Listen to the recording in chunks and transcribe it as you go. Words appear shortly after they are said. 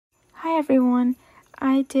Hi everyone,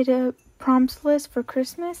 I did a prompts list for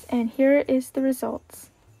Christmas and here is the results.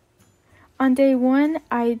 On day 1,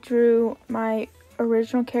 I drew my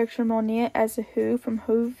original character Molnia as a Who from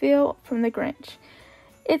Whoville from The Grinch.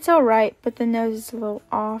 It's alright, but the nose is a little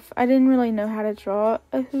off. I didn't really know how to draw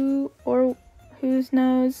a Who or Who's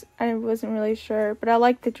nose. I wasn't really sure, but I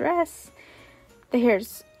like the dress. The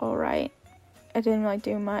hair's alright. I didn't really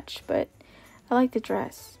do much, but I like the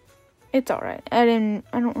dress. It's alright. I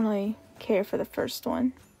don't really care for the first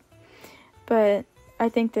one. But I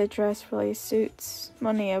think the dress really suits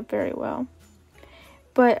Molnia very well.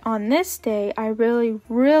 But on this day, I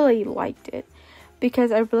really liked it.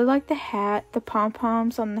 Because I really liked the hat. The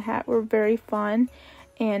pom-poms on the hat were very fun.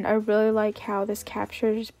 And I really like how this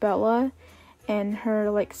captures Bella and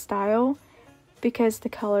her style. Because the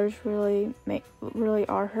colors really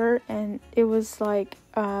are her. And it was like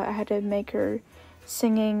I had to make her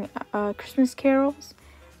singing Christmas carols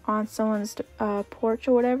on someone's porch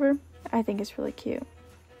or whatever. I think it's really cute.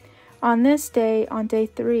 On this day, on day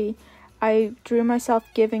 3, I drew myself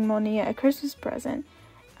giving Molnia a Christmas present.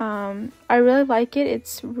 I really like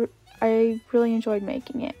it. I really enjoyed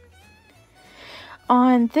making it.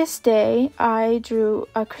 On this day, I drew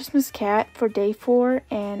a Christmas cat for day 4,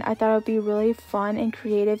 and I thought it would be really fun and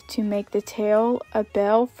creative to make the tail a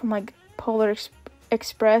bell from Polar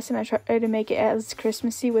Express, and I tried to make it as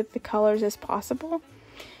Christmassy with the colors as possible.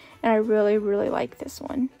 And I really like this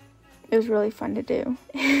one. It was really fun to do.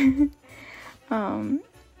 On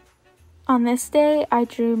this day, I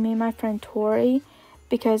drew me and my friend Tori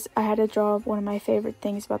because I had to draw one of my favorite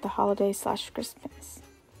things about the holidays / Christmas.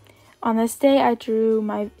 On this day, I drew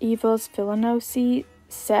my Evil's Villanosi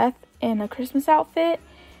Seth in a Christmas outfit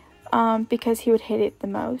because he would hate it the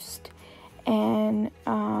most. And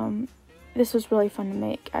this was really fun to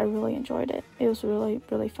make. I really enjoyed it. It was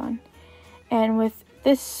really fun. And with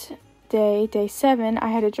this day, day 7, I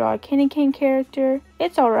had to draw a candy cane character.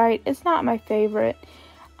 It's alright. It's not my favorite.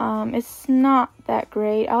 It's not that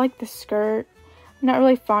great. I like the skirt. I'm not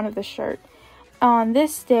really fond of the shirt. On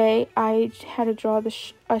this day, I had to draw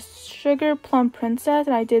a Sugar Plum Princess,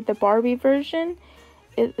 and I did the Barbie version.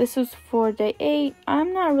 This was for day 8.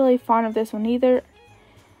 I'm not really fond of this one either.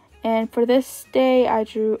 And for this day, I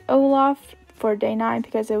drew Olaf for day 9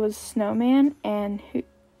 because it was snowman, and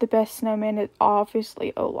the best snowman is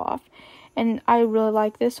obviously Olaf. And I really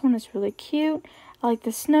like this one. It's really cute. I like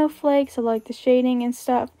the snowflakes. I like the shading and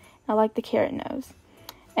stuff. I like the carrot nose.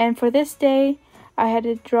 And for this day, I had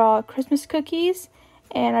to draw Christmas cookies,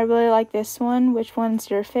 and I really like this one. Which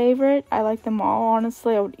one's your favorite? I like them all.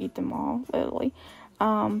 Honestly, I would eat them all, literally.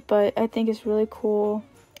 But I think it's really cool.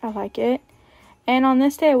 I like it. And on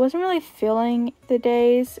this day, I wasn't really feeling the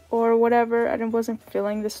days or whatever. I wasn't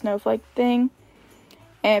feeling the snowflake thing.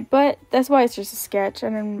 But that's why it's just a sketch. I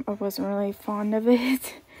wasn't really fond of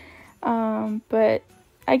it. But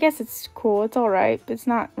I guess it's cool. It's alright. But it's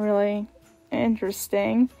not really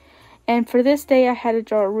interesting. And for this day, I had to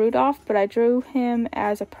draw Rudolph. But I drew him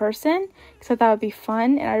as a person because I thought it would be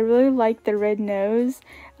fun. And I really like the red nose.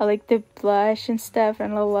 I like the blush and stuff.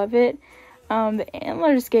 And I love it. The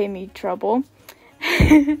antlers gave me trouble.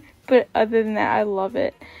 But other than that, I love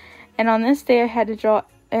it. And on this day, I had to draw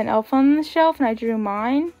an elf on the shelf, and I drew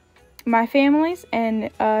my family's,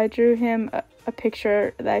 and I drew him a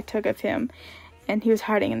picture that I took of him, and he was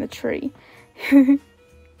hiding in the tree.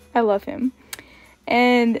 I love him.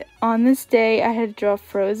 And on this day, I had to draw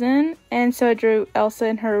Frozen, and so I drew Elsa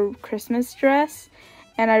in her Christmas dress,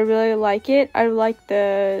 and I really like it. I like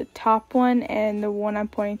the top one and the one I'm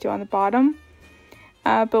pointing to on the bottom.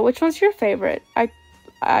 But which one's your favorite?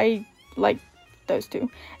 I like those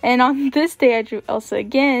two. And on this day, I drew Elsa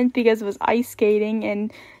again because it was ice skating,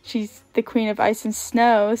 and she's the queen of ice and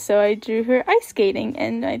snow, so I drew her ice skating,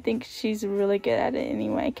 and I think she's really good at it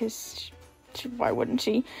anyway, because why wouldn't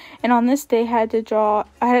she? And on this day, I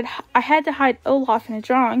had to hide Olaf in a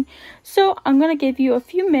drawing, so I'm gonna give you a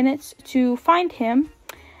few minutes to find him.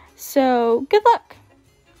 So good luck.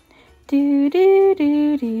 Do do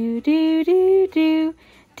do do do do do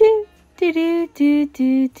do do do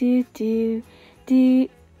do do do do,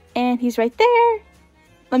 and he's right there.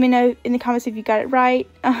 Let me know in the comments if you got it right.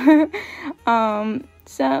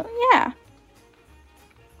 So yeah.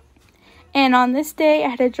 And on this day, I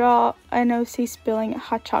had to draw an OC spilling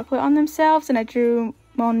hot chocolate on themselves, and I drew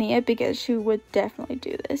Molnia because she would definitely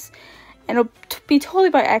do this, and it'll be totally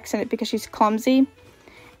by accident because she's clumsy.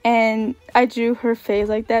 And I drew her face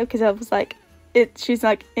like that because I was like, she's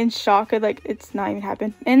in shock, it's not even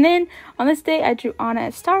happened. And then on this day, I drew Anna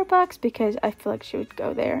at Starbucks because I feel like she would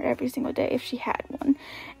go there every single day if she had one.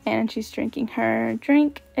 And she's drinking her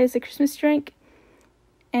drink. It's a Christmas drink.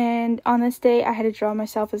 And and on this day I had to draw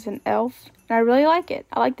myself as an elf, and I really like it.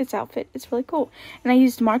 I like this outfit. It's really cool. And I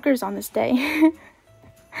used markers on this day.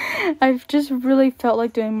 I've just really felt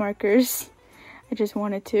like doing markers. I just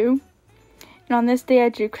wanted to. And on this day I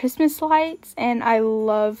drew Christmas lights, and I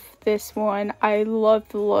love this one. I love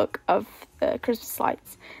the look of the Christmas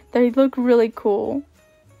lights. They look really cool.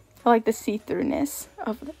 I like the see-throughness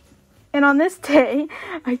of it. And on this day,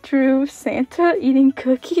 I drew Santa eating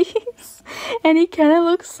cookies. And he kind of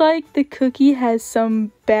looks like the cookie has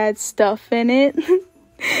some bad stuff in it.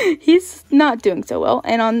 He's not doing so well.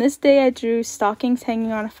 And on this day, I drew stockings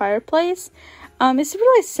hanging on a fireplace. It's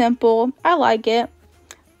really simple. I like it.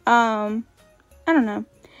 I don't know.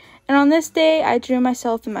 And on this day, I drew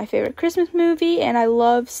myself in my favorite Christmas movie. And I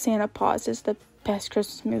love Santa Paws. It's the best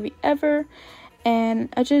Christmas movie ever. And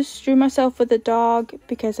I just drew myself with a dog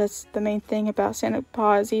because that's the main thing about Santa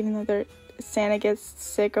Paws, even though Santa gets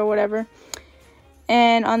sick or whatever.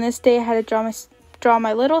 And on this day, I had to draw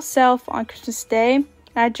my little self on Christmas Day. And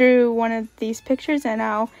I drew one of these pictures, and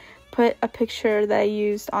I'll put a picture that I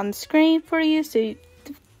used on the screen for you so you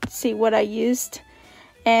see what I used.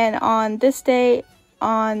 And on this day,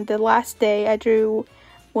 on the last day, I drew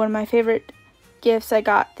one of my favorite gifts I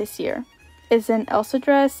got this year. It's an Elsa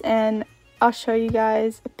dress, and I'll show you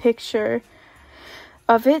guys a picture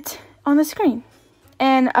of it on the screen.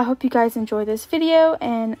 And I hope you guys enjoy this video,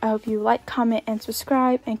 and I hope you like, comment, and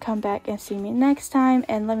subscribe, and come back and see me next time,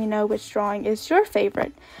 and let me know which drawing is your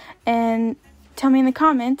favorite. And tell me in the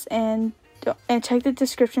comments, and check the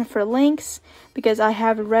description for links, because I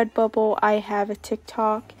have a Redbubble, I have a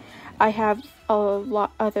TikTok, I have a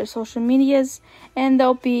lot other social medias, and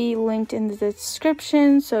they'll be linked in the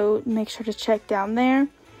description, so make sure to check down there.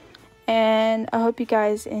 And I hope you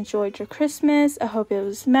guys enjoyed your Christmas. I hope it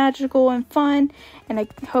was magical and fun. And I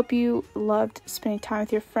hope you loved spending time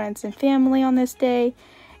with your friends and family on this day.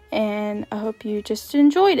 And I hope you just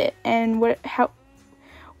enjoyed it. And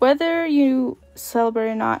whether you celebrate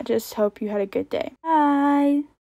or not, just hope you had a good day. Bye.